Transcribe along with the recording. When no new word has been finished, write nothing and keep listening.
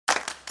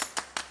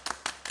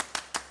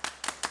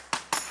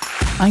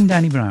I'm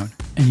Danny Brown,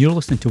 and you're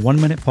listening to 1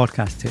 Minute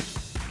Podcast Tips,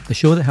 the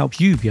show that helps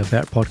you be a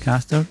better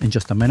podcaster in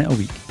just a minute a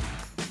week.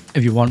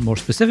 If you want more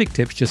specific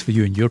tips just for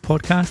you and your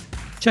podcast,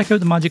 check out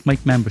the Magic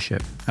Mike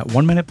membership at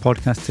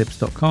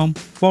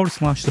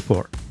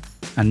 1minutepodcasttips.com/support.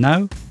 And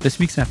now, this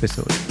week's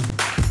episode.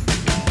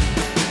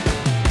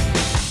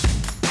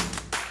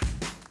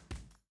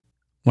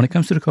 When it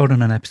comes to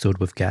recording an episode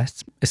with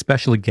guests,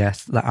 especially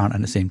guests that aren't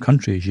in the same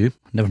country as you,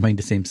 never mind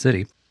the same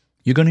city,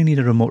 you're going to need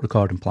a remote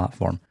recording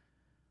platform.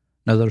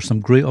 Now, there are some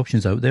great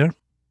options out there.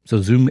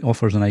 So Zoom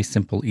offers a nice,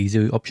 simple,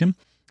 easy option.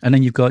 And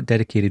then you've got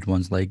dedicated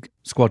ones like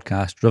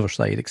Squadcast,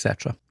 Riverside,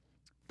 etc.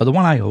 But the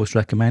one I always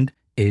recommend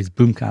is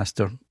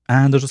Boomcaster.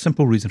 And there's a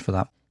simple reason for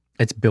that.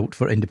 It's built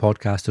for indie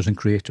podcasters and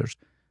creators.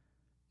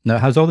 Now,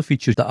 it has all the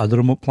features that other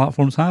remote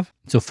platforms have.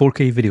 So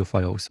 4K video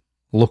files,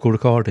 local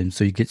recording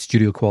so you get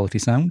studio quality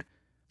sound,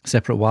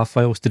 separate WAV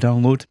files to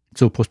download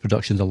so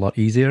post-production's a lot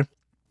easier,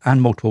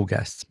 and multiple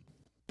guests.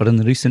 But in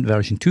the recent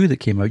version 2 that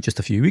came out just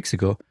a few weeks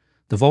ago,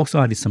 they've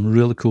also added some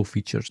really cool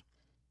features.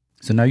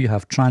 So now you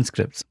have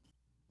transcripts,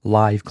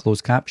 live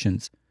closed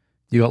captions,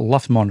 you got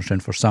LUFS monitoring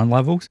for sound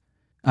levels,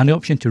 and the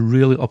option to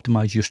really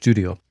optimize your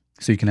studio.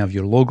 So you can have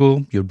your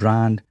logo, your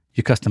brand,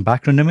 your custom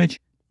background image,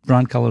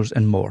 brand colors,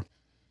 and more.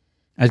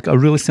 And it's got a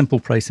really simple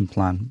pricing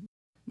plan.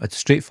 It's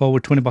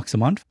straightforward $20 a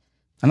month,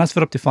 and that's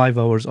for up to 5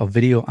 hours of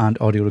video and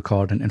audio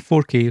recording in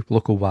 4K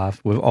local WAV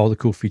with all the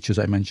cool features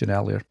I mentioned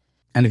earlier.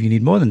 And if you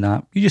need more than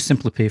that, you just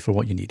simply pay for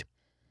what you need.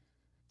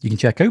 You can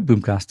check out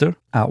Boomcaster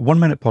at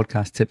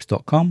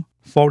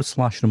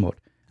 1minutepodcasttips.com/remote.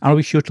 And I'll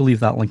be sure to leave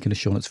that link in the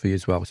show notes for you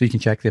as well, so you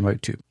can check them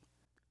out too.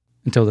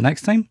 Until the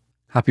next time,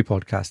 happy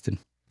podcasting.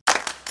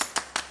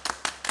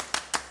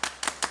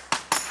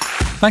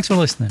 Thanks for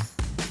listening.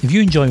 If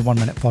you enjoy 1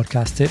 Minute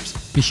Podcast Tips,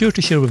 be sure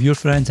to share with your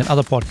friends and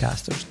other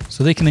podcasters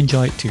so they can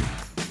enjoy it too.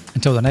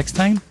 Until the next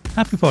time,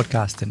 happy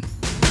podcasting.